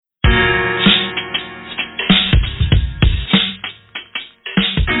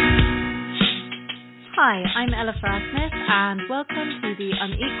Hi, I'm Ella Farrar-Smith, and welcome to the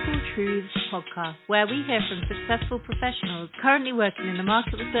Unequal Truths podcast, where we hear from successful professionals currently working in the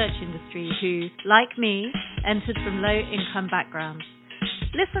market research industry who, like me, entered from low-income backgrounds.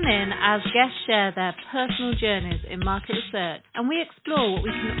 Listen in as guests share their personal journeys in market research, and we explore what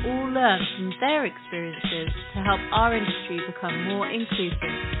we can all learn from their experiences to help our industry become more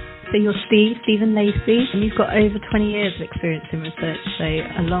inclusive. So you're Stephen Lacey, and you've got over 20 years of experience in research, so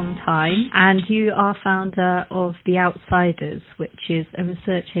a long time. And you are founder of The Outsiders, which is a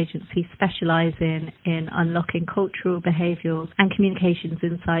research agency specialising in unlocking cultural, behavioural and communications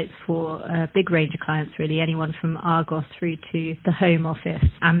insights for a big range of clients, really, anyone from Argos through to the Home Office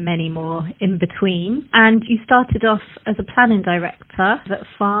and many more in between. And you started off as a planning director at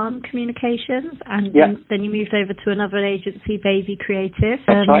Farm Communications, and then you moved over to another agency, Baby Creative.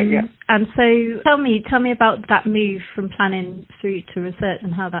 That's right, yeah. And so tell me about that move from planning through to research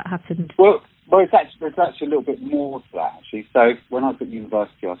and how that happened. Well, there's actually a little bit more to that, actually. So when I was at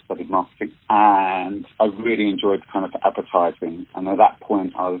university, I studied marketing, and I really enjoyed kind of advertising. And at that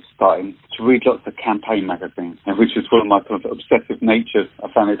point, I was starting to read lots of campaign magazines, which is one of my kind of obsessive natures. I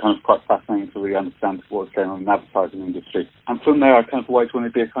found it kind of quite fascinating to really understand what was going on in the advertising industry. And from there, I kind of always wanted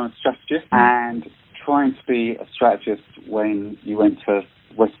to be a kind of strategist. And trying to be a strategist when you went to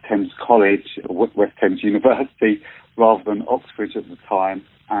West Thames College, or West Thames University, rather than Oxford at the time,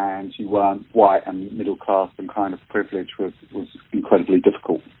 and you weren't white and middle class and kind of privileged was incredibly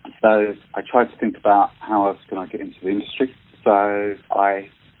difficult. So I tried to think about how else can I get into the industry. So I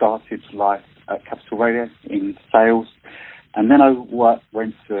started life at Capital Radio in sales, and then I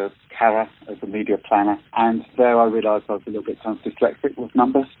went to Cara as a media planner, and there I realised I was a little bit kind of dyslexic with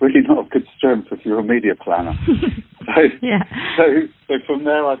numbers. Really not a good strength if you're a media planner. So from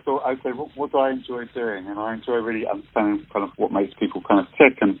there I thought, okay, what do I enjoy doing? And I enjoy really understanding kind of what makes people kind of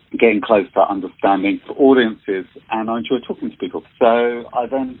tick and getting close to understanding the audiences, and I enjoy talking to people. So I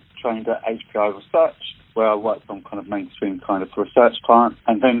then trained at HPI Research, where I worked on kind of mainstream kind of research clients.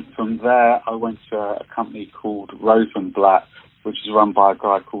 And then from there, I went to a company called Rosenblatt, which is run by a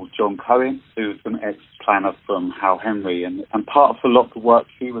guy called John Cohen, who was an ex-planner from Hal Henry. And part of a lot of the work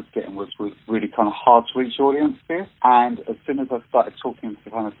he was getting was really kind of hard-to-reach audiences. And as soon as I started talking to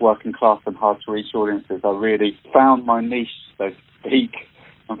kind of working class and hard-to-reach audiences, I really found my niche, so to speak,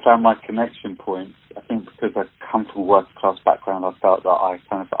 and found my connection points. I think because I come from a working class background, I felt that I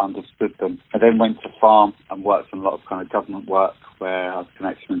kind of understood them. I then went to Farm and worked on a lot of kind of government work where I was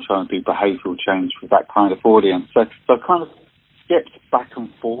connected and trying to do behavioural change with that kind of audience. So I kind of skipped back and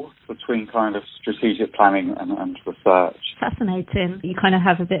forth between kind of strategic planning and research. Fascinating. You kind of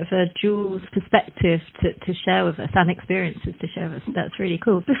have a bit of a dual perspective to share with us and experiences to share with us. That's really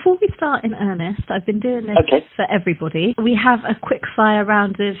cool. Before we start in earnest, I've been doing this for everybody. We have a quick fire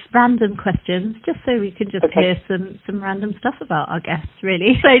round of random questions just so we can just hear some random stuff about our guests,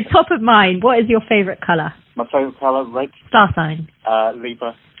 really. So top of mind, what is your favourite colour? My favourite colour, red. Star sign?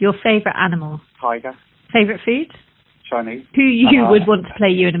 Libra. Your favourite animal? Tiger. Favourite food? Chinese. Who you would want to play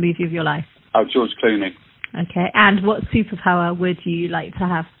you in a movie of your life? George Clooney. Okay, and what superpower would you like to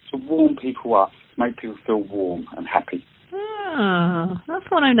have? To warm people up, make people feel warm and happy. Oh, that's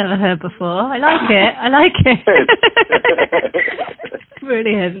one I've never heard before. I like it.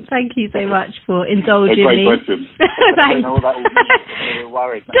 Brilliant. Thank you so much for indulging me. Great question. Thanks.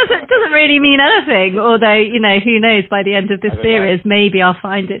 Doesn't really mean anything, although, who knows, by the end of this series, maybe I'll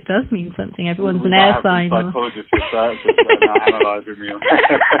find it does mean something. Everyone's an air sign. Psychologists are analysing me on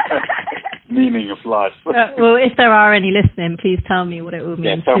meaning of life. Well, if there are any listening, please tell me what it will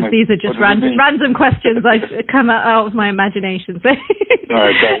mean, because these are just random questions I've come out of my imagination. So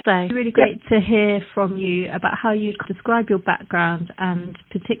really great to hear from you about how you describe your background, and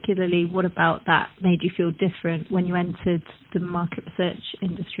particularly what about that made you feel different when you entered the market research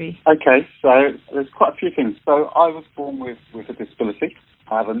industry. Okay, so there's quite a few things. So I was born with a disability.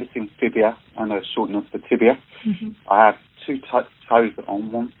 I have a missing tibia and a shortness of the tibia. Mm-hmm. I have 2 toes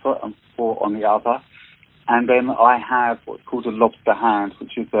on one foot and 4 on the other. And then I have what's called a lobster hand,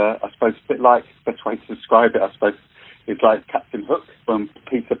 which is, I suppose, a bit like, the best way to describe it, I suppose, is like Captain Hook from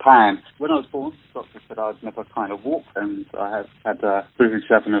Peter Pan. When I was born, the doctor said I'd never kind of walk, and I had the privilege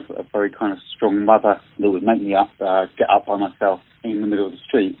of having a very kind of strong mother that would make me get up by myself in the middle of the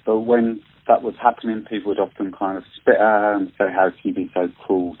street. But when that was happening, people would often kind of spit at and say, how can you be so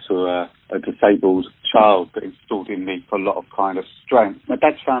cruel to a disabled child, but installed in me for a lot of kind of strength. My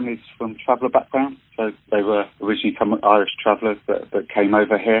dad's family's from traveller background, so they were originally Irish travellers that came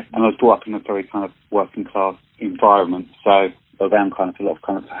over here, and I was brought up in a very kind of working class environment. So around kind of a lot of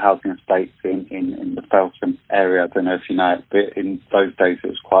kind of housing estates in the Feltham area. I don't know if you know it, but in those days it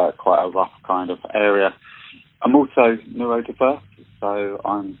was quite a rough kind of area. I'm also neurodiverse, so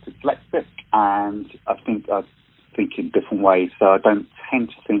I'm dyslexic, and I think in different ways. So I don't tend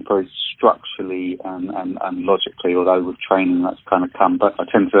to think very structurally and logically, although with training that's kind of come. But I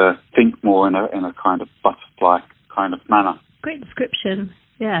tend to think more in a kind of butterfly kind of manner. Great description.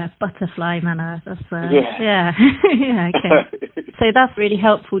 Yeah, butterfly manner. That's yeah. Yeah, okay. So that's really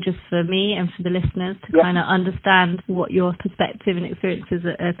helpful just for me and for the listeners to kind of understand what your perspective and experiences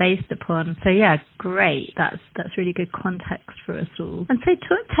are based upon. So yeah, great. That's really good context for us all. And so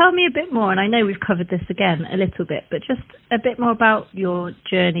tell me a bit more, and I know we've covered this again a little bit, but just a bit more about your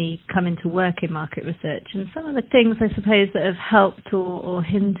journey coming to work in market research and some of the things, I suppose, that have helped or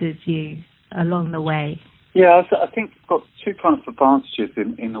hindered you along the way. Yeah, I think I've got two kind of advantages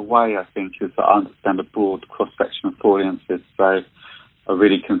in a way, I think, is that I understand a broad cross-section of audiences. So I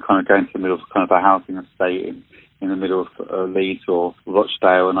really can kind of go into the middle of kind of a housing estate in the middle of Leeds or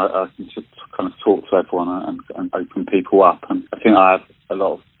Rochdale, and I can just kind of talk to everyone and open people up. And I think I have a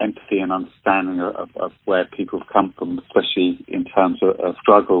lot of empathy and understanding of where people have come from, especially in terms of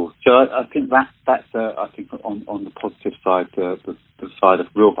struggle. So I think that's I think on the positive side, the side of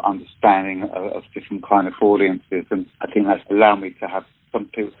real understanding of different kind of audiences, and I think that's allowed me to have some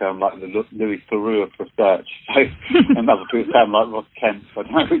people sound like the Louis Theroux of research, and other people sound like Ross Kemp. So I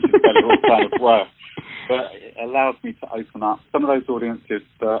don't know which is better or kind of worse. But it allows me to open up some of those audiences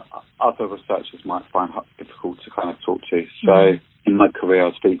that other researchers might find difficult to kind of talk to. So in my career,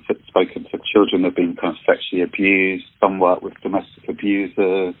 I've spoken to children that have been kind of sexually abused. Some work with domestic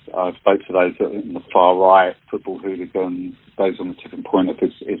abusers. I've spoken to those in the far right, football hooligans, those on the tipping point of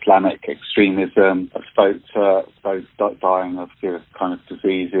Islamic extremism. I spoke to those dying of serious kind of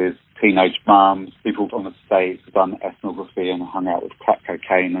diseases, teenage mums, people on the States who've done ethnography and hung out with crack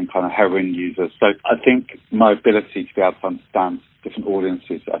cocaine and kind of heroin users. So I think my ability to be able to understand different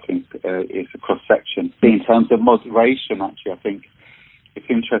audiences, I think, is a cross-section. In terms of moderation, actually, I think it's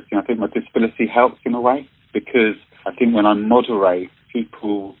interesting. I think my disability helps in a way, because I think when I moderate,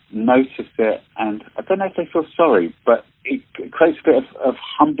 people notice it, and I don't know if they feel sorry, but it creates a bit of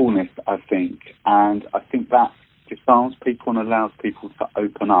humbleness, I think, and I think that disarms people and allows people to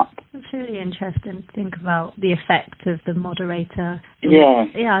open up. It's really interesting to think about the effect of the moderator. Yeah.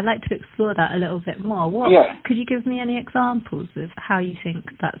 Yeah, I'd like to explore that a little bit more. Could you give me any examples of how you think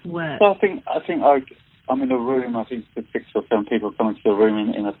that's worked? Well, I think I'm in a room, I think there's 6 or 7 people coming to the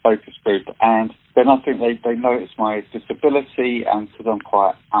room in a focus group, and then I think they notice my disability, and because I'm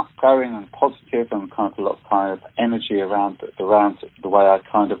quite outgoing and positive and kind of a lot of kind of energy around the way I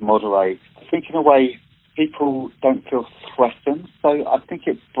kind of moderate, I think in a way people don't feel threatened. So I think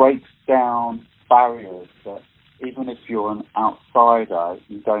it breaks down barriers that even if you're an outsider,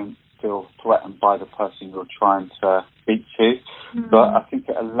 you don't feel threatened by the person you're trying to speak to. But I think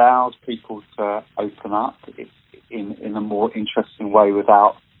it allows people to open up in a more interesting way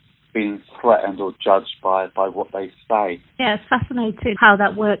without being threatened or judged by what they say. Yeah, it's fascinating how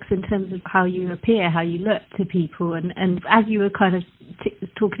that works in terms of how you appear, how you look to people. And as you were kind of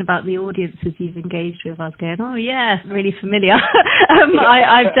talking about the audiences you've engaged with, I was going, oh yeah, really familiar.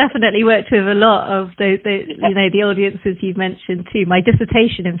 I've definitely worked with a lot of the audiences you've mentioned too. My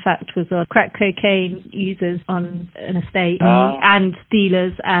dissertation, in fact, was on crack cocaine users on an estate and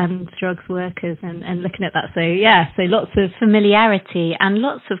dealers and drugs workers, and looking at that. So yeah, so lots of familiarity and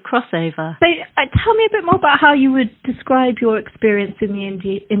lots of crossover. So tell me a bit more about how you would describe your experience in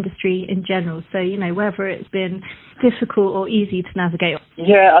the industry in general. So, whether it's been difficult or easy to navigate.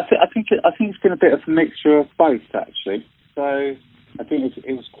 Yeah, I think it's been a bit of a mixture of both, actually. So I think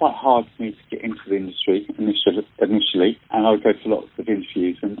it was quite hard for me to get into the industry initially, and I would go to lots of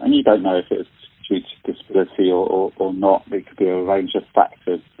interviews, and you don't know if it was due to disability or not. It could be a range of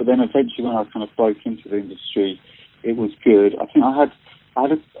factors. But then eventually, when I kind of broke into the industry, it was good. I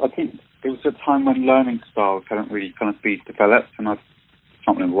think it was a time when learning styles hadn't really kind of been developed, and I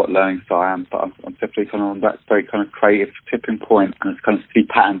can't remember what learning style I am, but I'm definitely kind of on that very kind of creative tipping point, and it's kind of see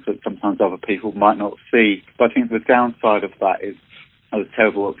patterns that sometimes other people might not see. But I think the downside of that is I was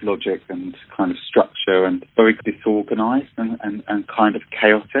terrible at logic and kind of structure and very disorganised and kind of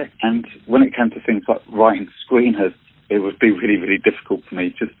chaotic. And when it came to things like writing screeners, it would be really, really difficult for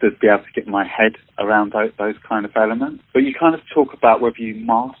me just to be able to get my head around those kind of elements. But you kind of talk about whether you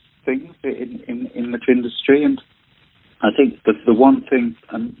master things in the industry, and I think the one thing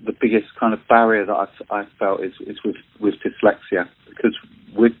and the biggest kind of barrier that I felt is with dyslexia, because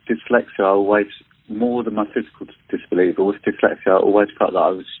with dyslexia I always, more than my physical disability, but with dyslexia I always felt that I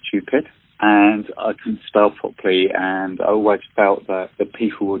was stupid, and I couldn't spell properly, and I always felt that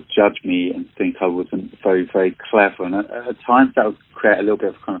people would judge me and think I wasn't very, very clever. And at times that would create a little bit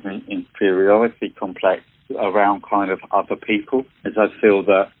of kind of an inferiority complex around kind of other people, as I feel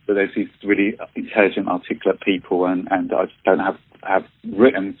that there's these really intelligent, articulate people, and I just don't have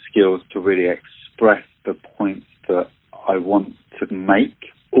written skills to really express the points that I want to make.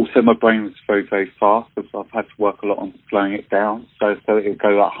 Also, my brain was very, very fast, so I've had to work a lot on slowing it down. So it would go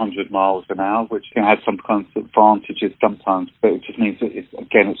like 100 miles an hour, which can have some kind of advantages sometimes, but it just means that, it's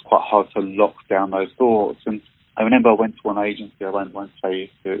quite hard to lock down those thoughts. And I remember I went to one agency, I won't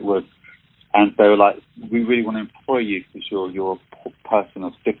say who it was, and they were like, we really want to employ you because you're a person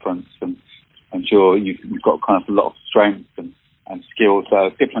of difference, and you've got kind of a lot of strength and skills that are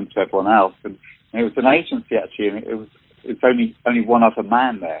different to everyone else. And it was an agency actually, and it was only one other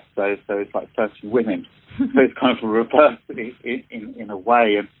man there, so it's like 30 women. So it's kind of a reverse in a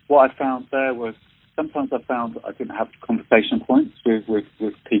way. And what I found there was sometimes I found I didn't have conversation points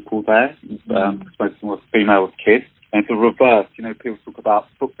with people there. Most of them were female with kids. And it's a reverse. People talk about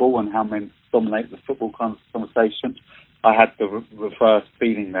football and how men dominate the football kind of conversation. I had the reverse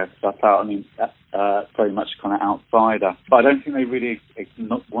feeling there, so I felt, very much kind of outsider. But I don't think they really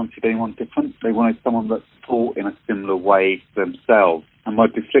wanted anyone different. They wanted someone that thought in a similar way to themselves. And my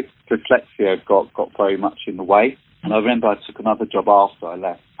dyslexia got very much in the way. And I remember I took another job after I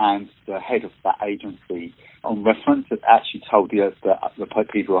left, and the head of that agency, on reference, had actually told the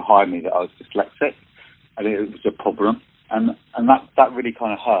people who hired me that I was dyslexic, and it was a problem. And that really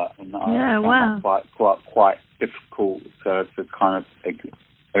kind of hurt. And I found that quite difficult to kind of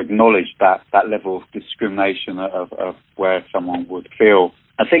acknowledge that level of discrimination of where someone would feel.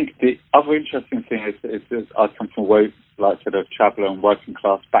 I think the other interesting thing is I come from a traveller and working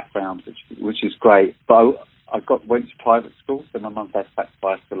class background, which is great. But I went to private school, so my mum had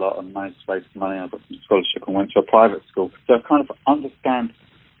sacrificed a lot and managed to raise some money. I got some scholarship and went to a private school. So I kind of understand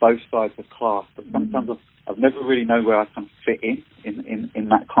both sides of class, but sometimes I've never really known where I can fit in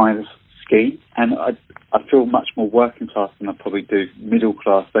that kind of scheme. And I feel much more working class than I probably do middle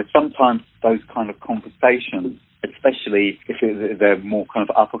class. So sometimes those kind of conversations, especially if they're more kind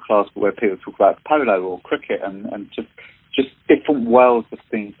of upper class, where people talk about polo or cricket and just different worlds of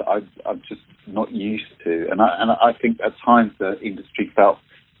things that I'm just not used to. And I think at times the industry felt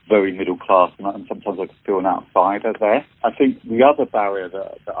very middle class, and sometimes I could feel an outsider there. I think the other barrier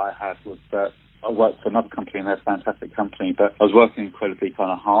that I had was that I worked for another company, and they're a fantastic company, but I was working incredibly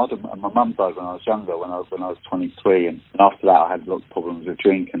kind of hard, and my mum died when I was younger, when I was 23, and after that I had lots of problems with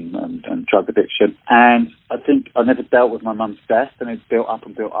drink and drug addiction. And I think I never dealt with my mum's death, and it built up,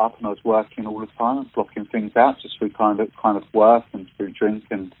 and I was working all the time and blocking things out just through kind of work and through drink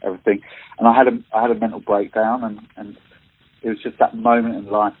and everything. And I had a mental breakdown, and it was just that moment in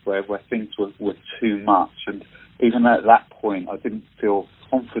life where things were too much. And even at that point, I didn't feel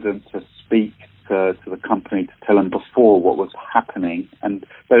confident to speak to the company to tell them before what was happening, and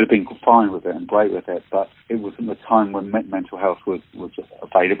they'd have been fine with it and great with it, but it wasn't the time when mental health was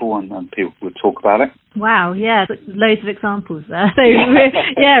available and people would talk about it. Wow, yeah, loads of examples there. So,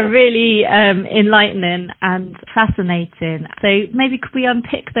 yeah, really enlightening and fascinating. So maybe could we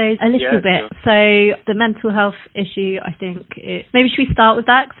unpick those a little bit? Sure. So the mental health issue, I think, maybe should we start with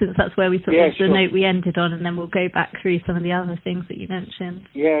that, since that's where we the note we ended on, and then we'll go back through some of the other things that you mentioned.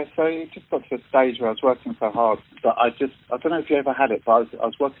 Yeah, so it just got to a stage where I was working so hard that I don't know if you ever had it, but I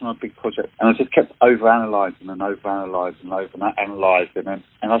was working on a big project, and I just kept overanalyzing, and I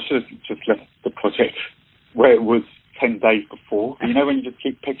should have just left the project where it was 10 days before. When you just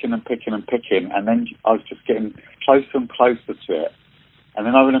keep picking, and then I was just getting closer and closer to it. And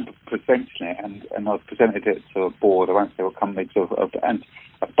then I remember presenting it, and I presented it to a board, I won't say what company, and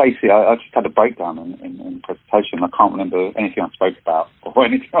basically I just had a breakdown in the presentation. I can't remember anything I spoke about or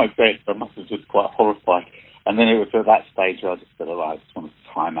anything I said, so I must have just quite horrified. And then it was at that stage where I just said, all right, I just want to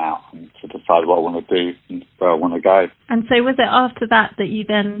time out and to decide what I want to do and where I want to go. And so was it after that you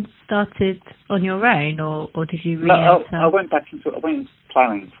then started on your own, or did you re-enter? No, I went into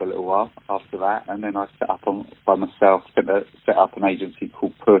planning for a little while after that, and then I set up by myself, set up an agency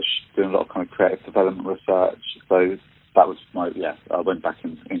called Push, doing a lot of kind of creative development research. So that was I went back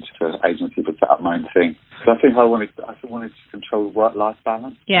into the agency but set up my own thing. So I think I wanted to control work-life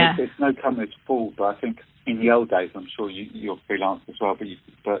balance. Yeah. It's no company's fault, but I think in the old days, I'm sure you're freelance as well, but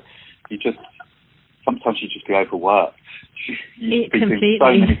you just sometimes you just be overworked. You be doing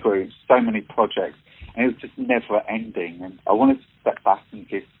so many groups, so many projects, and it was just never ending. And I wanted to step back and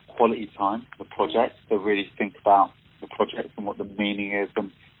give quality time to the project, to really think about the project and what the meaning is,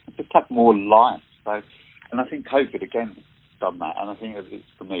 and just have more life. So, and I think COVID again done that, and I think it's,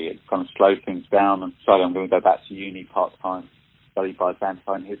 for me, it's kind of slowed things down and decided I'm going to go back to uni part-time, study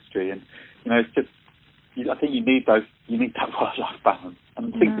Byzantine history, and, it's just, I think you need that work-life balance,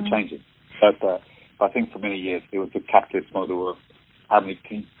 and things are changing. But I think for many years it was a capitalist model of how many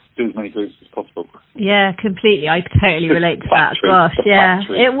do as many groups as possible. Yeah, completely. I totally relate to that. Gosh,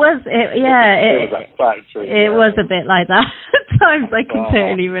 factory. It was a bit like that at times. I can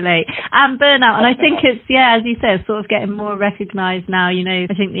totally relate. And burnout, and I think it's, as you say, sort of getting more recognised now.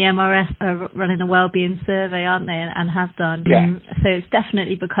 I think the MRS are running a wellbeing survey, aren't they, and have done. Yeah. So it's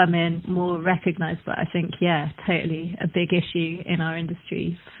definitely becoming more recognised. But I think, totally a big issue in our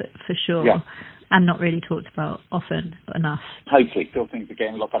industry for sure. Yeah. And not really talked about often enough. Hopefully, still things are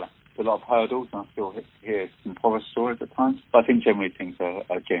getting a lot better. There's a lot of hurdles, and I still hear some horror stories at times. But I think generally things are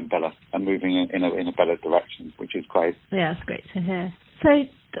getting better and moving in a better direction, which is great. Yeah, it's great to hear. So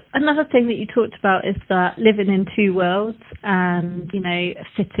another thing that you talked about is that living in two worlds and,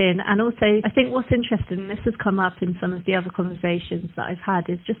 fit in. And also, I think what's interesting, and this has come up in some of the other conversations that I've had,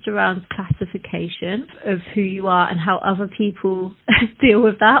 is just around classification of who you are and how other people deal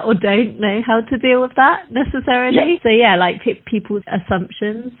with that or don't know how to deal with that necessarily. Yeah. So, people's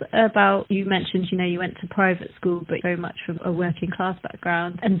assumptions about, you mentioned, you went to private school, but very much from a working class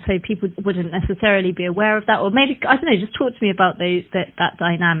background. And so people wouldn't necessarily be aware of that. Or maybe, I don't know, just talk to me about that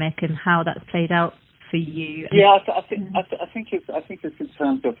dynamic and how that's played out for you. Yeah, I think it's in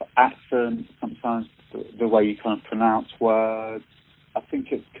terms of accent, sometimes the way you kind of pronounce words. I think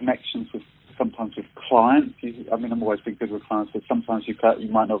it's connections sometimes with clients. I'm always been good with clients, but sometimes you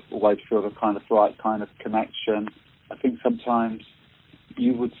might not always feel the kind of right kind of connection. I think sometimes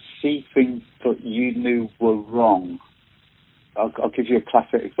you would see things that you knew were wrong. I'll give you a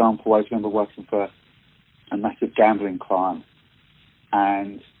classic example. I remember working for a massive gambling client,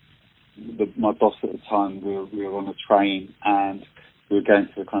 and my boss at the time, we were on a train and we were going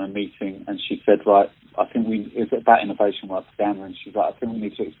to a kind of meeting, and she said, right, I think it's about innovation work for gambling. She's like, I think we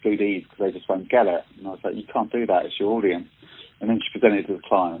need to exclude Eve because they just won't get it. And I was like, you can't do that, it's your audience. And then she presented it to the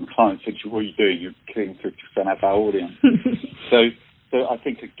client, and the client said, what are you doing? You're killing 50% of our audience. So I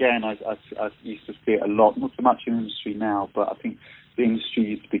think, again, I used to see it a lot, not so much in the industry now, but I think the industry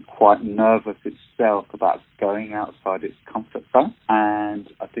used to be quite nervous itself about going outside its comfort zone. And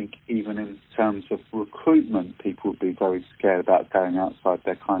I think even in terms of recruitment, people would be very scared about going outside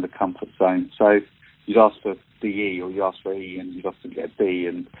their kind of comfort zone. So you'd ask for DE or you ask for E and you'd often get a D,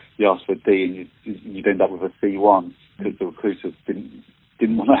 and you ask for a D and you'd end up with a C1 because the recruiters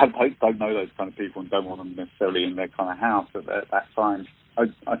didn't want to don't know those kind of people and don't want them necessarily in their kind of house at that time.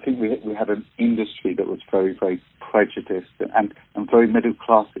 I think we had an industry that was very, very prejudiced and very middle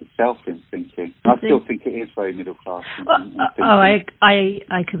class itself in thinking. I still think it is very middle class in thinking.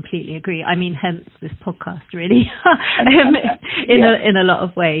 I completely agree. I mean, hence this podcast, really. In a lot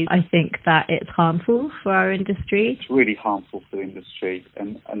of ways, I think that it's harmful for our industry. It's really harmful for the industry,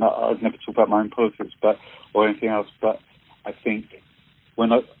 and I'd never talk about my own politics, or anything else. But I think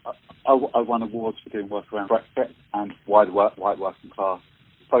when I won awards for doing work around Brexit and white working class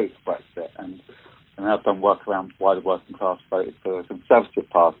voted for Brexit, and I've done work around why the working class voted for the Conservative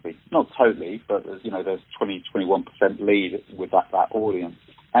Party. Not totally, but there's 20-21% lead with that audience.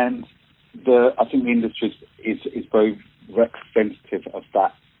 And I think the industry is very representative of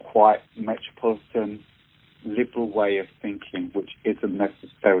that quite metropolitan, liberal way of thinking, which isn't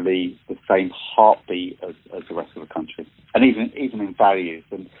necessarily the same heartbeat as the rest of the country. And even in values.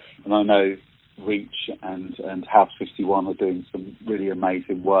 And I know Reach and House 51 are doing some really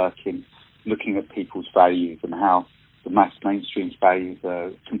amazing work in looking at people's values and how the mass mainstream's values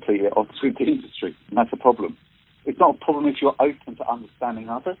are completely opposite with the industry. And that's a problem. It's not a problem if you're open to understanding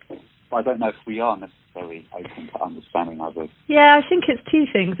others, but I don't know if we are necessarily open to understanding others. Yeah, I think it's two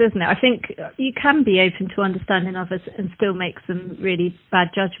things, isn't it? I think you can be open to understanding others and still make some really bad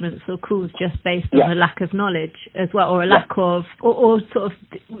judgments or calls just based on a lack of knowledge as well, or a lack of, or sort of,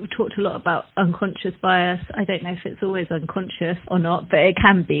 we talked a lot about unconscious bias. I don't know if it's always unconscious or not, but it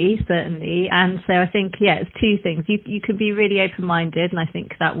can be, certainly. And so I think, it's two things. You can be really open-minded, and I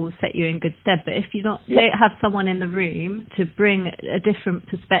think that will set you in good stead. But if you don't have someone in the room to bring a different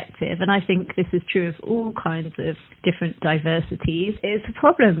perspective, and I think this is true of all kinds of different diversities, it's a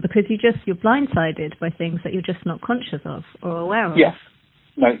problem because you're blindsided by things that you're just not conscious of or aware of. Yes,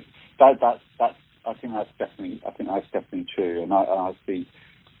 no, I think that's definitely true, and I see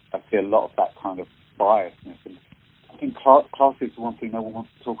a lot of that kind of biasness. And I think class is the one thing no one wants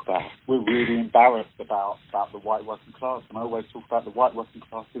to talk about. We're really embarrassed about the white working class, and I always talk about the white working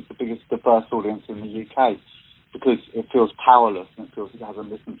class as the biggest diverse audience in the UK. Because it feels powerless and it feels it hasn't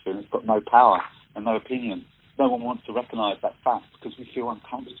listened to and it's got no power and no opinion. no one wants to recognise that fact because we feel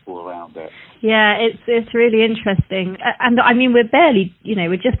uncomfortable around it. Yeah, it's really interesting. And I mean, we're barely,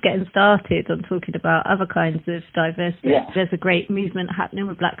 we're just getting started on talking about other kinds of diversity. Yeah. There's a great movement happening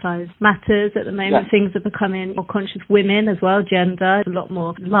with Black Lives Matters at the moment. Yeah. Things are becoming more conscious. Women as well, gender, a lot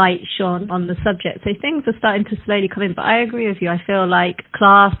more light shone on the subject. So things are starting to slowly come in. But I agree with you. I feel like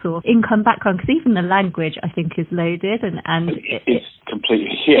class or income background, because even the language, I think, is loaded. And it's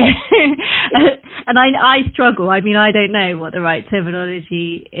completely, yeah. And I struggle. I mean, I don't know what the right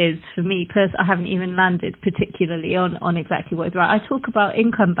terminology is for me. I haven't even landed particularly on exactly what is right. I talk about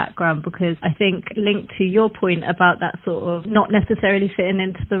income background because I think linked to your point about that sort of not necessarily fitting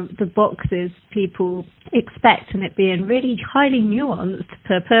into the boxes people expect, and it being really highly nuanced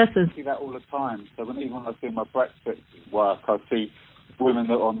per person. I see that all the time. So even when I do my Brexit work, I see women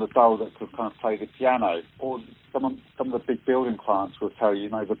that are on the dole that could kind of play the piano, or some of the big building clients will tell you,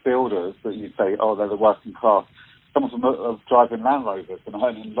 the builders that you say, oh, they're the working class. Some of them are driving Land Rovers and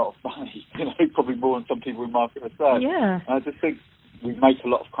earning a lot of money, probably more than some people in market research. Yeah. And I just think we make a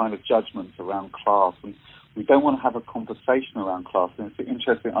lot of kind of judgments around class, and we don't want to have a conversation around class. And it's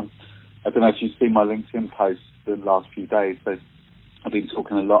interesting. I don't know if you've seen my LinkedIn posts the last few days, but I've been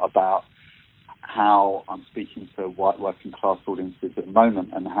talking a lot about how I'm speaking to white working class audiences at the moment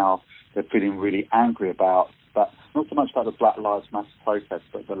and how they're feeling really angry about that, not so much about the Black Lives Matter protest,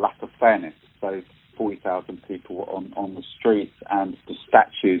 but the lack of fairness. So 40,000 people on the streets and the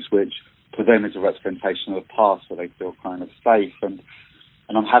statues, which for them is a representation of the past where they feel kind of safe. And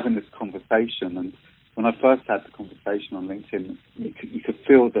I'm having this conversation, and when I first had the conversation on LinkedIn, you could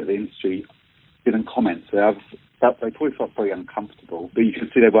feel that the industry didn't comment. So they probably felt very uncomfortable, but you can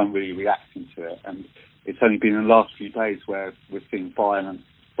see they weren't really reacting to it. And it's only been in the last few days where we're seeing violence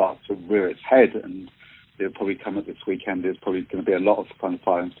start to rear its head, and it'll probably come at this weekend. There's probably going to be a lot of kind of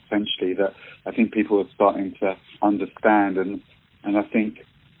violence potentially that I think people are starting to understand, and I think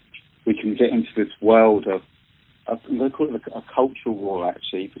we can get into this world of I'm going to call it a cultural war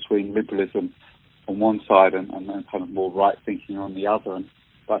actually between liberalism on one side and then kind of more right thinking on the other.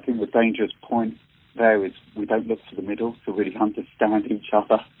 But I think the dangerous point there is we don't look to the middle to really understand each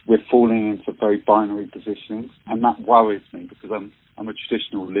other. We're falling into very binary positions, and that worries me because I'm a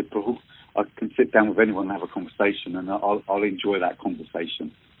traditional liberal. I can sit down with anyone and have a conversation, and I'll enjoy that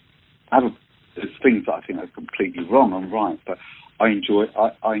conversation. There's things that I think are completely wrong and right, but I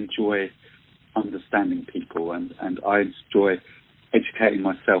enjoy understanding people, and I enjoy educating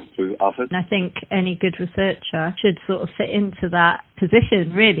myself through others. And I think any good researcher should sort of fit into that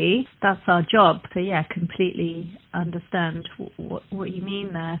position, really. That's our job. So, yeah, completely understand what you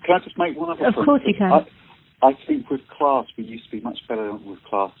mean there. Can I just make one other point? Of course you can. I think with class, we used to be much better with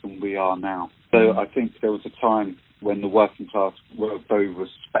class than we are now. So I think there was a time when the working class were a very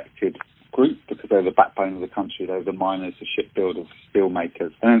respected group because they were the backbone of the country. They were the miners, the shipbuilders, steel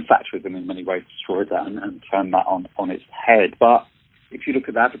makers. And then Thatcherism in many ways destroyed that and turned that on its head. But if you look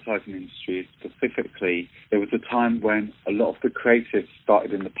at the advertising industry specifically, there was a time when a lot of the creatives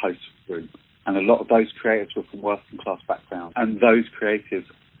started in the post group. And a lot of those creatives were from working class backgrounds. And those creatives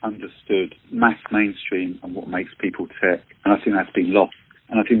understood mass mainstream and what makes people tick. And I think that's been lost.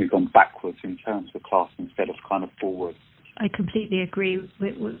 And I think we've gone backwards in terms of class instead of kind of forward. I completely agree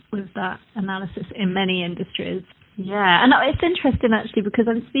with that analysis in many industries. Yeah, and it's interesting actually because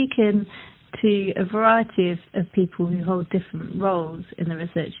I'm speaking to a variety of people who hold different roles in the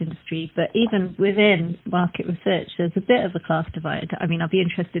research industry, but even within market research, there's a bit of a class divide. I mean, I'll be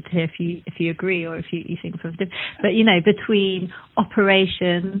interested to hear if you agree or if you think something different. But, between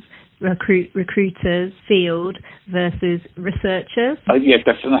operations, recruiters, field versus researchers. Yeah,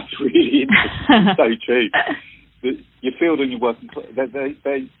 definitely. That's really interesting. So true. Your field and your working class,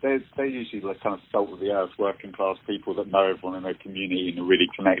 they're usually the kind of salt of the earth working class people that know everyone in their community and are really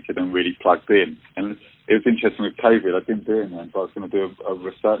connected and really plugged in. And it was interesting with COVID. I didn't do it then, but I was going to do a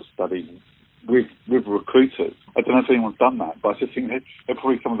research study with recruiters. I don't know if anyone's done that, but I just think they're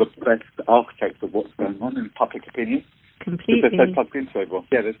probably some of the best architects of what's going on in public opinion. Completely. Because they're so plugged into everyone.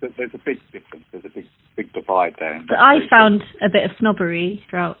 Yeah, there's a big difference. There's a big divide there. But I found a bit of snobbery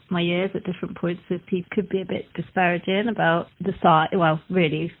throughout my years at different points with people could be a bit disparaging about the site. Well,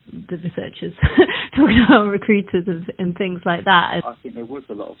 really, the researchers talking about recruiters and things like that. I think there was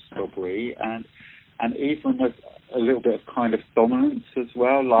a lot of snobbery and even with a little bit of kind of dominance as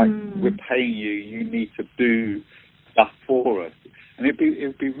well. Like we're paying you, you need to do stuff for us. And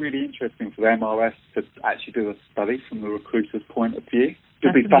it'd be really interesting for the MRS to actually do a study from the recruiter's point of view.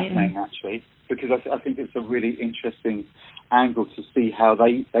 It'd be fascinating, actually, because I think it's a really interesting angle to see how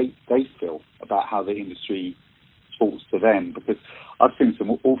they feel about how the industry thoughts to them, because I've seen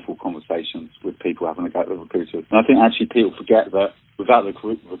some awful conversations with people having a go at the recruiters. And I think actually people forget that without the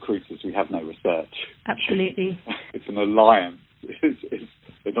recruiters, we have no research. Absolutely. It's an alliance.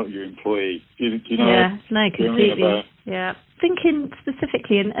 They're not your employee. Do you know? Yeah, no, completely. Yeah. Thinking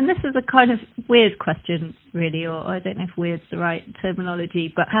specifically, and this is a kind of weird question, really, or I don't know if weird's the right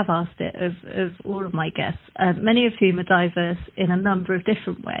terminology, but have asked it of all of my guests, many of whom are diverse in a number of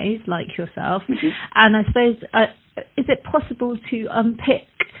different ways, like yourself. Mm-hmm. And I suppose, is it possible to unpick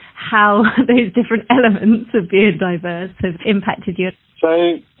how those different elements of being diverse have impacted you?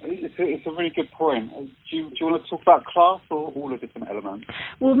 So it's a really good point. Do you want to talk about class or all the different elements?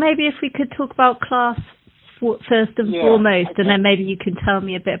 Well, maybe if we could talk about class first and foremost, okay. And then maybe you can tell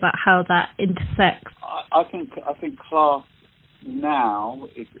me a bit about how that intersects. I think class now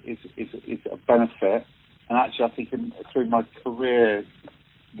is a benefit, and actually I think through my career,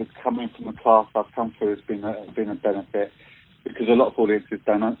 the coming from the class I've come through has been a benefit, because a lot of audiences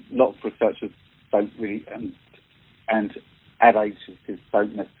don't, a lot of researchers don't really, and ad agencies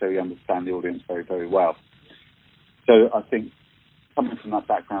don't necessarily understand the audience very, very well. So I think coming from that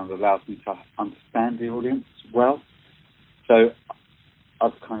background allows me to understand the audience well. So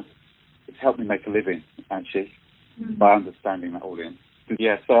it's helped me make a living, actually, by understanding that audience.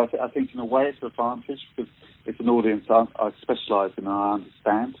 Yeah, so I think in a way it's an advantage, because it's an audience I specialise in and I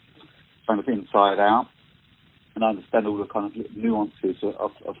understand, kind of inside out, and I understand all the kind of nuances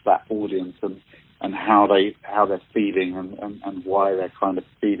of that audience and how they're feeling and why they're kind of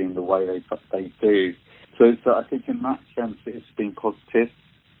feeling the way they do. So I think in that sense it's been positive.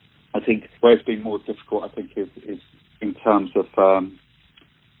 I think where it's been more difficult, I think, is in terms of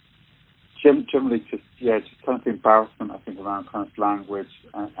generally just kind of the embarrassment, I think, around kind of language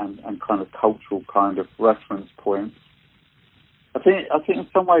and kind of cultural kind of reference points. I think in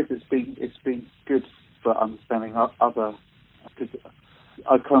some ways it's been good for understanding other, because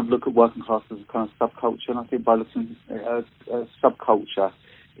I kind of look at working class as a kind of subculture, and I think by looking at a subculture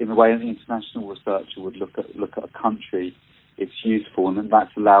in the way an international researcher would look at a country, it's useful, and then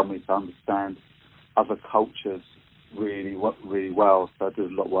that's allowed me to understand other cultures really well. So I do a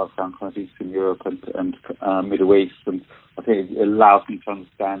lot of work around kind of Eastern Europe and Middle East, and I think it allows me to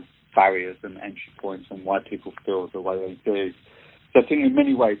understand barriers and entry points and why people feel the way they do. So I think in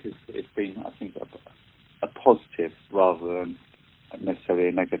many ways it's been, I think, a positive rather than necessarily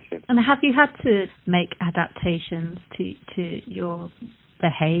a negative. And have you had to make adaptations to your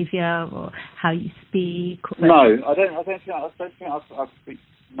behaviour or how you speak? No, I don't think I've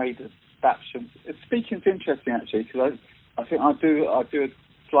made adaptations. Speaking's interesting, actually, because I think I do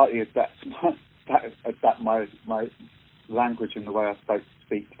slightly adapt my language and the way I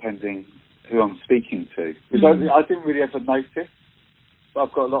speak depending who I'm speaking to. Because I didn't really ever notice. But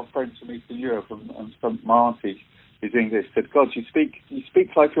I've got a lot of friends from Eastern Europe, and my auntie who's English said, "God, you speak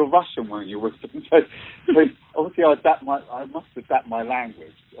like you're Russian when you're with them." So obviously I must adapt my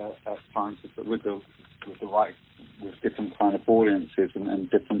language at times with different kind of audiences and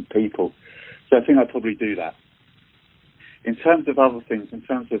different people. So I think I probably do that. In terms of other things, in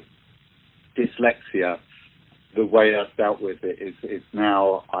terms of dyslexia, the way I've dealt with it is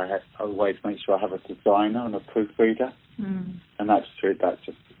now I have a way to make sure I have a designer and a proofreader, and that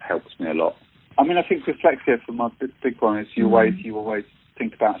just helps me a lot. I mean, I think dyslexia, for my big one, is you always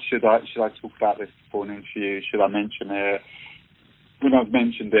think about, should I talk about this before an interview? Should I mention it? When I've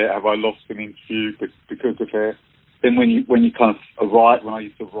mentioned it, have I lost an interview because of it? Then when you kind of arrive, when I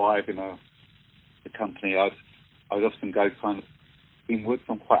used to arrive in a company, I would often go kind of inwards.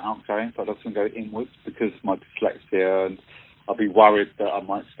 I'm quite outgoing, but I'd often go inwards because of my dyslexia, and I'd be worried that I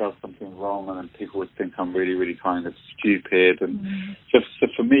might spell something wrong, and then people would think I'm really, really kind of stupid. And so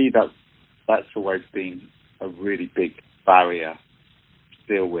for me, that's always been a really big barrier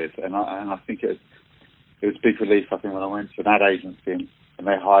to deal with. And I think it was a big relief, I think, when I went to an ad agency and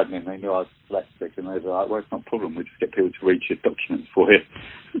they hired me and they knew I was dyslexic, and they were like, well, it's not a problem, we just get people to read your documents for you.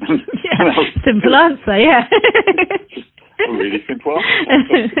 Simple answer, yeah. A really simple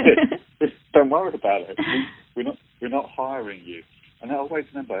answer. Just don't worry about it. We're not hiring you. And I always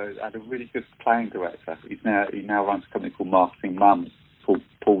remember I had a really good playing director. He now runs a company called Marketing Mums, called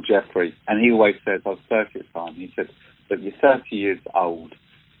Paul Jeffrey, and he always says, I was 30 at the time, he said, look, you're 30 years old,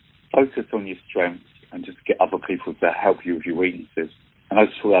 focus on your strengths and just get other people to help you with your weaknesses. And I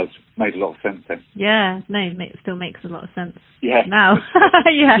just thought that made a lot of sense then. Yeah, no, it still makes a lot of sense. Yeah. Now.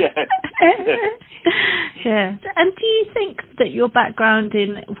 Yeah. Yeah. And do you think that your background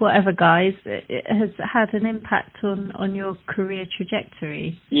in whatever guise has had an impact on your career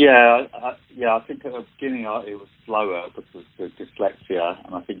trajectory? Yeah, I think at the beginning it was slower because of the dyslexia,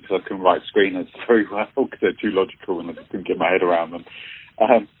 and I think I couldn't write screeners very well because they're too logical and I just couldn't get my head around them.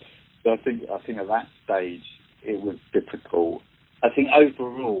 So I think at that stage it was difficult. I think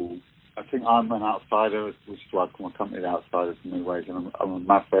overall, I think I'm an outsider, which is why I call my company the Outsiders in many ways, and I'm a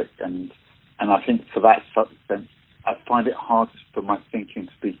maverick, and I think for that sense, I find it hard for my thinking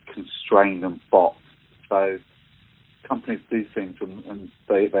to be constrained and boxed. So companies do things and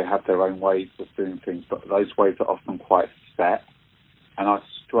they have their own ways of doing things, but those ways are often quite set. And I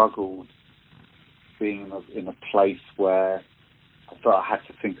struggled being in a place where I thought I had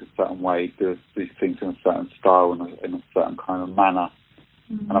to think a certain way, do things in a certain style, in a certain kind of manner.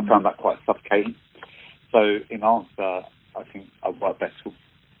 Mm-hmm. And I found that quite suffocating. So in answer, I think I work better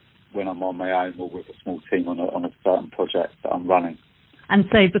when I'm on my own or with a small team on a certain project that I'm running. And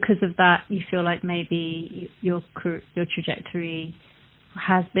so because of that, you feel like maybe your trajectory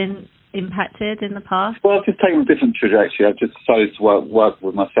has been impacted in the past? Well, I've just taken a different trajectory. I've just decided to work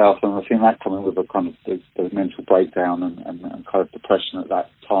with myself, and I think that coming with a kind of the mental breakdown and kind of depression at that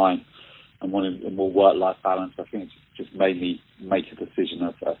time, and wanting a more work-life balance, I think it just made me make a decision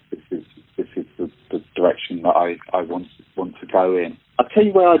of this is the direction that I want to go in. I'll tell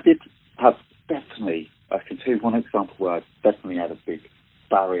you where I did have definitely, I can tell you one example where I definitely had a big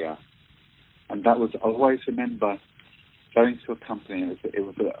barrier, and that was, I always remember going to a company, it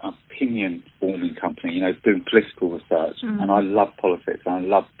was an opinion forming company, doing political research, and I love politics, and I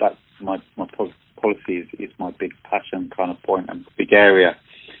love that. My policy is my big passion kind of point and big area.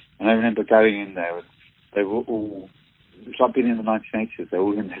 And I remember going in there, and they were all, it's like being in the 1980s, they were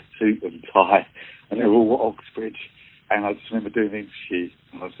all in their suit and tie, and they were all at Oxbridge. And I just remember doing the interview,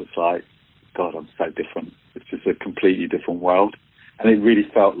 and I was just like, God, I'm so different. It's just a completely different world. And it really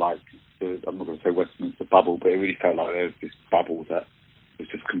felt like, I'm not going to say Westminster bubble, but it really felt like there was this bubble that was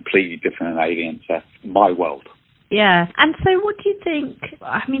just completely different and alien to my world. Yeah. And so what do you think,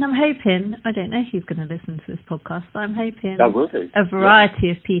 I mean, I'm hoping, I don't know who's going to listen to this podcast, but I'm hoping a variety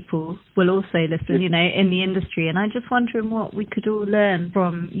of people will also listen, in the industry. And I'm just wondering what we could all learn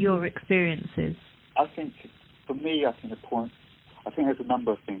from your experiences. I think, for me, I think there's a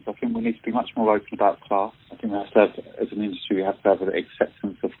number of things. I think we need to be much more open about class. I think that as an industry, we have to have an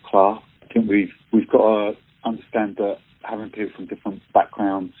acceptance of class. I think we've got to understand that having people from different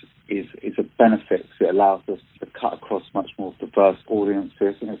backgrounds is a benefit because it allows us to cut across much more diverse audiences.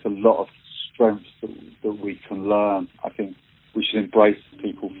 I think there's a lot of strengths that we can learn. I think we should embrace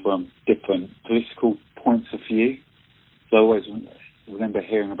people from different political points of view. So I always remember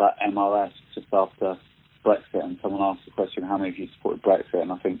hearing about MRS just after Brexit, and someone asked the question, how many of you supported Brexit?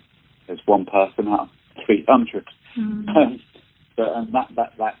 And I think there's one person out of 300. And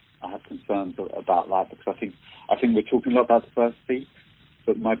that I have concerns about that, because I think we're talking a lot about diversity,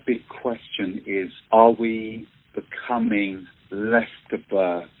 but my big question is, are we becoming less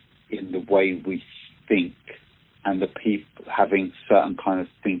diverse in the way we think and the people having certain kind of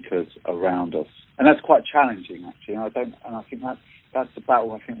thinkers around us? And that's quite challenging, actually. And I think that's the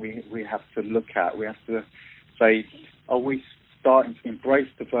battle I think we have to look at. We have to say, are we starting to embrace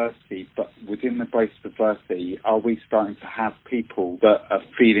diversity, but within the embrace diversity, are we starting to have people that are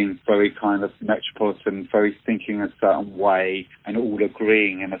feeling very kind of metropolitan, very thinking a certain way, and all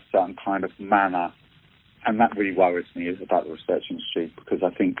agreeing in a certain kind of manner? And that really worries me about the research industry, because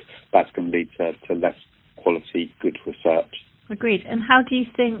I think that's going to lead to less quality, good research. Agreed. And how do you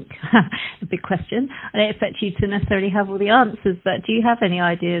think, a big question, I don't expect you to necessarily have all the answers, but do you have any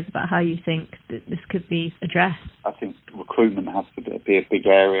ideas about how you think that this could be addressed? I think recruitment has to be a big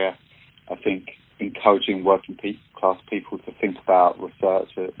area. I think encouraging working class people to think about research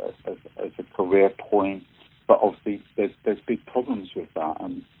as a career point. But obviously there's big problems with that.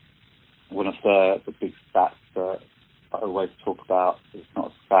 And one of the big stats that I always talk about, it's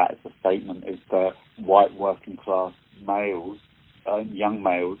not a stat, it's a statement, is that white working class males, young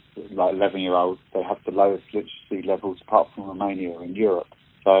males, like 11-year-olds, they have the lowest literacy levels apart from Romania in Europe.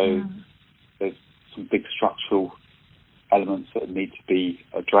 So there's some big structural elements that need to be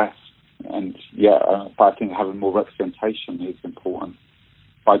addressed. And but I think having more representation is important.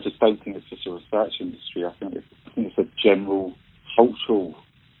 But I just don't think it's just a research industry. I think it's a general cultural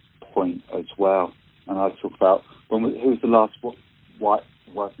point as well. And I talk about, who was the last white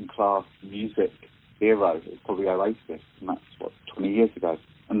working class music hero? It's probably Oasis, and that's 20 years ago.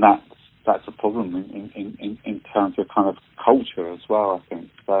 And that's a problem in terms of kind of culture as well, I think.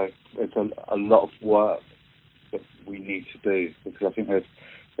 So there's a lot of work that we need to do, because I think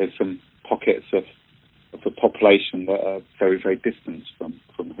there's some pockets of the population that are very, very distant from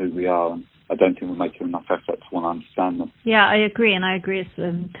who we are, and I don't think we're making enough effort to want to understand them. Yeah, I agree, and I agree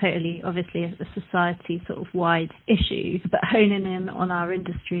it's totally, obviously, a society sort of wide issue, but honing in on our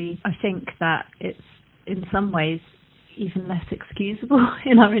industry, I think that it's in some ways even less excusable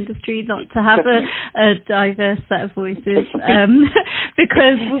in our industry not to have a diverse set of voices,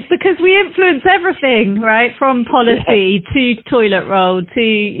 because we influence everything, right, from policy to toilet roll to,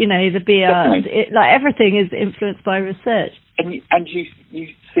 you know, the beer. Like everything is influenced by research. And you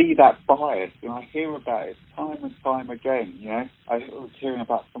see that bias, and I hear about it time and time again. You know, I was hearing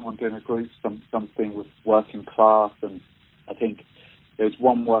about someone doing a group something with working class, and I think there was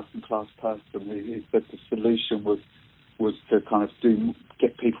one working class person who said the solution was to kind of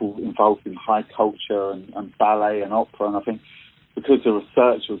get people involved in high culture and ballet and opera, and I think because the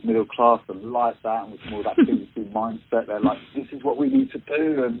research was middle class and like that and was more that physical mindset, they're like, this is what we need to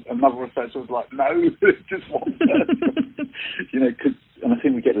do, and another researcher was like, no, just one person. You know, and I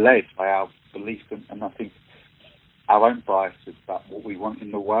think we get led by our beliefs and I think our own biases about what we want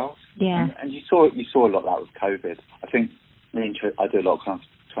in the world. Yeah. And you saw a lot of that with COVID. I think I do a lot of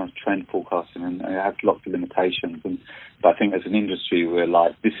kind of trend forecasting, and it has lots of limitations. But I think as an industry, we're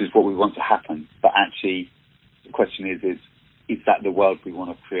like, this is what we want to happen. But actually, the question is that the world we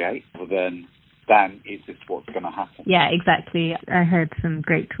want to create? Rather than is this what's going to happen? Yeah, exactly. I heard some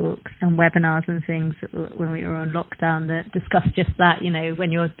great talks and webinars and things when we were on lockdown that discussed just that. You know,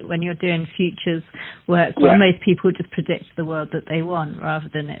 when you're doing futures work, where most people just predict the world that they want rather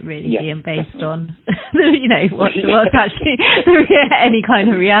than it really being based on, you know, what's actually any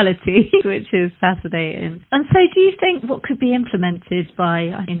kind of reality, which is fascinating. And so, do you think what could be implemented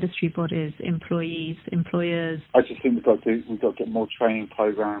by industry bodies, employees, employers? I just think we've got to get more training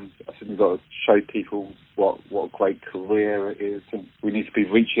programs. I think we've got to show people what a great career it is, and we need to be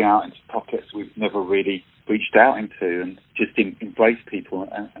reaching out into pockets we've never really reached out into, and just embrace people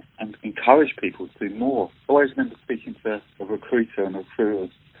and encourage people to do more. I always remember speaking to a recruiter, and the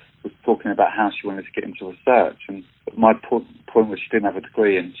recruiter was talking about how she wanted to get into research, and my point was she didn't have a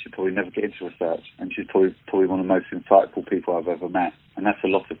degree and she'd probably never get into research, and she's probably one of the most insightful people I've ever met, and that's a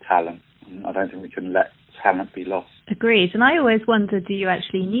loss of talent, and I don't think we can let talent be lost. Agreed. And I always wonder, do you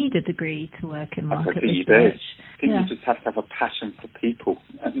actually need a degree to work in market research? You do. I think you just have to have a passion for people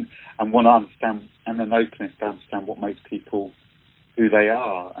and want to understand, and an openness to understand what makes people who they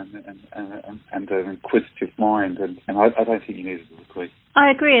are, and an inquisitive mind, and I don't think you need a degree. I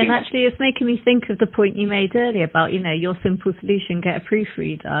agree, and actually it's making me think of the point you made earlier about, you know, your simple solution, get a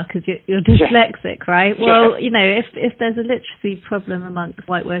proofreader, because you're dyslexic, right? Well, you know, if there's a literacy problem amongst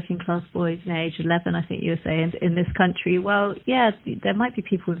white working class boys, you know, age 11, I think you were saying, in this country, well, yeah, there might be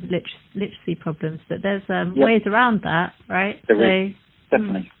people with literacy problems, but there's ways around that, right? There is,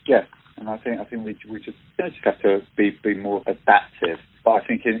 definitely, yeah. And I think we just have to be more adaptive. But I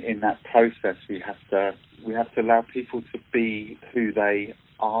think in that process we have to allow people to be who they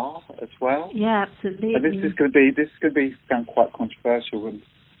are as well. Yeah, absolutely. And this could be sound quite controversial, and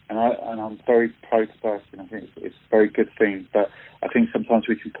I'm very pro diversity. I think it's a very good thing. But I think sometimes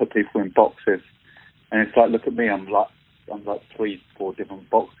we can put people in boxes, and it's like, look at me, I'm like 3-4 different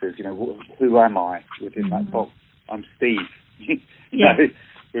boxes. You know, who am I within that box? I'm Steve. You know,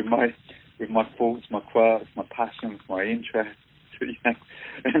 with my faults, my quirks, my passions, my interests, you know,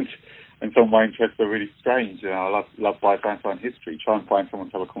 and some of my interests are really strange. You know, I love Byzantine history. Try and find someone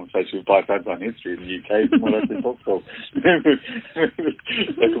to have a conversation with Byzantine history in the UK. It's more or less impossible. I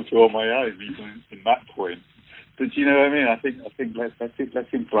come to on my own, even in that point. But you know what I mean? I think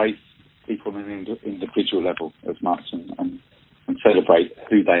let's embrace people on an individual level as much, and celebrate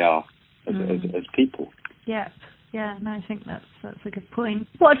who they are as people. Yeah. Yeah, no, I think that's a good point.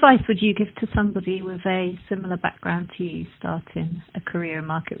 What advice would you give to somebody with a similar background to you starting a career in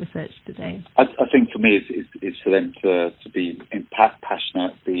market research today? I think for me it's for them to be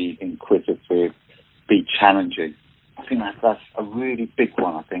passionate, be inquisitive, be challenging. I think that's a really big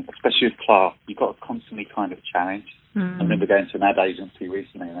one, I think, especially with class. You've got to constantly kind of challenge. I remember going to an ad agency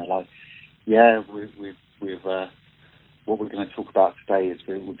recently, and they're like, yeah, we've what we're going to talk about today is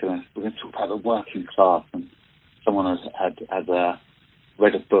we're going to talk about the working class, and someone had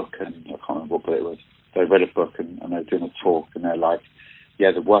read a book, and I can't remember what book it was. They read a book and they were doing a talk, and they're like,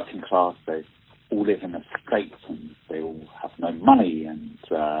 yeah, the working class, they all live in estates, and they all have no money, and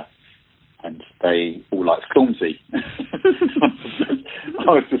they all like Stormzy. I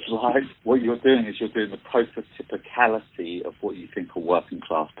was just like, what you're doing is you're doing the prototypicality of what you think a working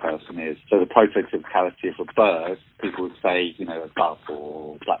class person is. So the prototypicality of a bird, people would say, you know, a dove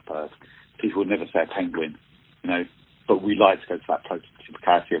or blackbird. People would never say a penguin. You know, but we like to go to that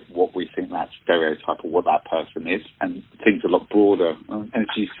prototypicality of what we think that stereotype or what that person is, and things a lot broader. And as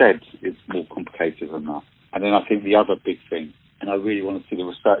you said, it's more complicated than that. And then I think the other big thing, and I really want to see the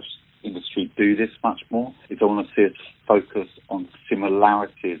research industry do this much more, is I want to see us focus on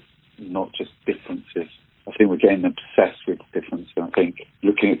similarities, not just differences. I think we're getting obsessed with difference, and I think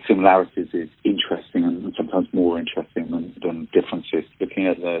looking at similarities is interesting and sometimes more interesting than differences. Looking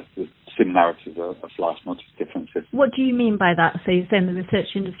at the similarities of life, not just differences. What do you mean by that? So you're saying the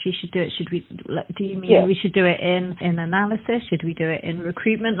research industry should do it. Do you mean we should do it in analysis? Should we do it in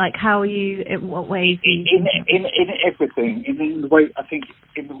recruitment? Like, how are you? In what ways? In everything. In the way I think.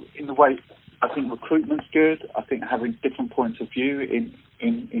 In the way I think recruitment's good. I think having different points of view in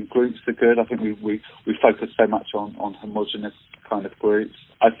groups are good. I think we focus so much on homogenous kind of groups.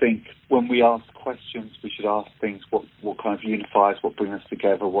 I think when we ask questions, we should ask things what kind of unifies, what brings us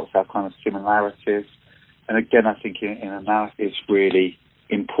together, what's our kind of similarities. And again, I think in analysis it's really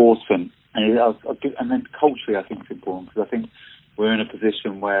important. And then culturally, I think it's important because I think we're in a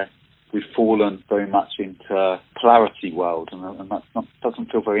position where we've fallen very much into polarity world, and that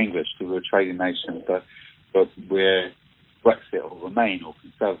doesn't feel very English because we're a trading nation, but we're Brexit or Remain or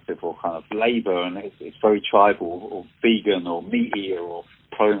Conservative or kind of Labour, and it's very tribal or vegan or meat eater or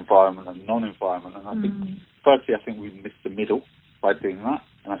pro-environment and non-environment. And I think, firstly, I think we missed the middle by doing that,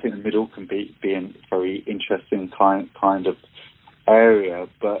 and I think the middle can be a very interesting kind of area.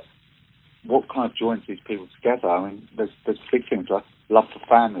 But what kind of joins these people together? I mean, there's big things like love for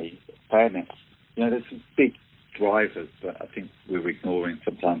family, fairness. You know, there's some big drivers that I think we're ignoring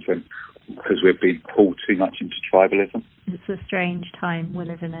sometimes because we're being pulled too much into tribalism. It's a strange time we're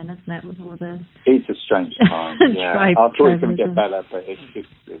living in, isn't it, with all the... It's a strange time, yeah. I thought it was going to get better, but it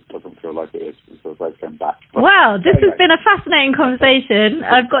doesn't feel like it is. It feels like it's going back. But wow, this has been a fascinating conversation.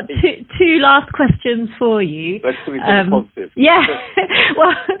 I've got two last questions for you. Let's do it positive. Yeah.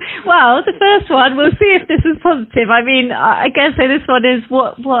 well, the first one, we'll see if this is positive. I mean, I guess this one is,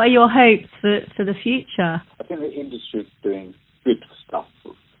 what are your hopes for the future? I think the industry is doing good stuff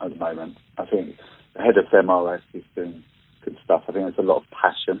at the moment. I think the head of MRS is doing good stuff. I think there's a lot of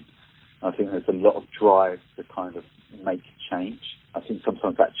passion. I think there's a lot of drive to kind of make change. I think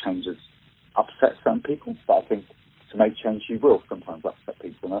sometimes that change has upset some people, but I think to make change you will sometimes upset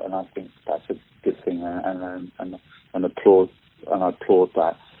people, and I think that's a good thing, and applaud, and I applaud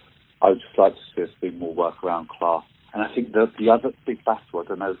that. I would just like to see us do more work around class. And I think the other big battle, I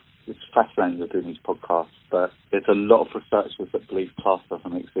don't know, it's fascinating you're doing these podcasts, but there's a lot of researchers that believe class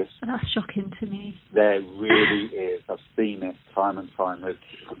doesn't exist. That's shocking to me. There really is. I've seen it time and time.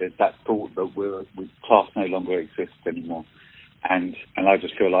 There's that thought that class no longer exists anymore. And I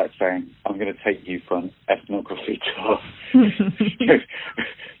just feel like saying, I'm going to take you for an ethnography class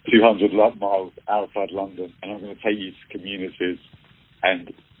 200 miles outside London, and I'm going to take you to communities,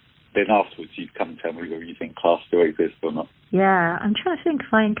 and then afterwards you come and tell me whether you think class still exists or not. Yeah, I'm trying to think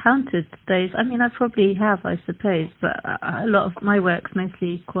if I encountered those. I mean, I probably have, I suppose, but a lot of my work's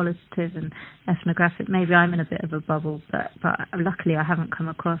mostly qualitative and ethnographic. Maybe I'm in a bit of a bubble, but luckily I haven't come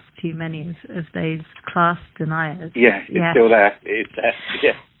across too many of those class deniers. Yeah, it's still there. It's there,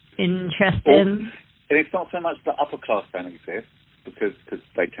 yeah. Interesting. And it's not so much the upper class don't exist, because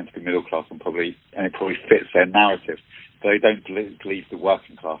they tend to be middle class and it probably fits their narrative. They don't believe the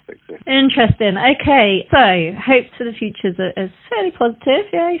working class exists. Interesting. Okay, so hopes for the future is fairly positive.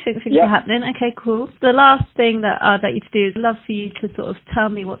 Yeah, you think things are happening. Okay, cool. The last thing that I'd like you to do is love for you to sort of tell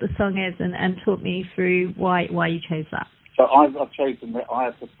me what the song is and talk me through why you chose that. So I've chosen the Eye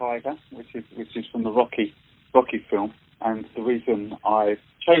of the Tiger, which is from the Rocky film, and the reason I've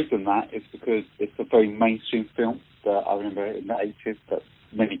chosen that is because it's a very mainstream film that I remember in the 80s that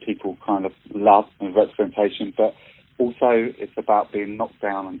many people kind of love and representation, but also it's about being knocked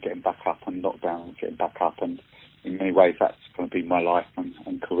down and getting back up, and knocked down and getting back up, and in many ways that's going to be my life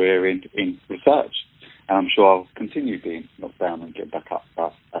and career in research, and I'm sure I'll continue being knocked down and getting back up.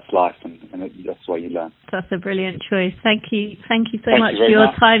 That's life, and that's the way you learn. That's a brilliant choice. Thank you so much for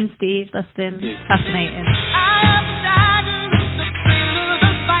your time, Steve. That's been fascinating.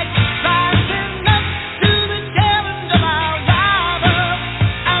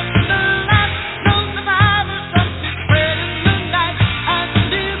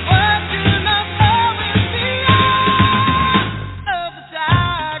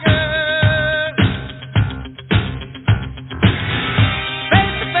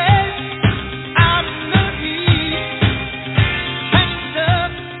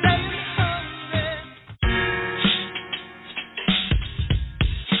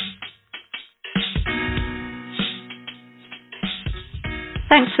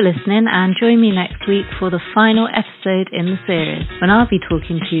 Thanks for listening, and join me next week for the final episode in the series, when I'll be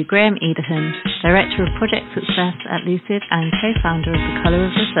talking to Graham Ederhan, Director of Project Success at Lucid and co-founder of The Colour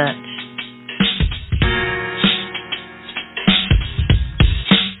of Research.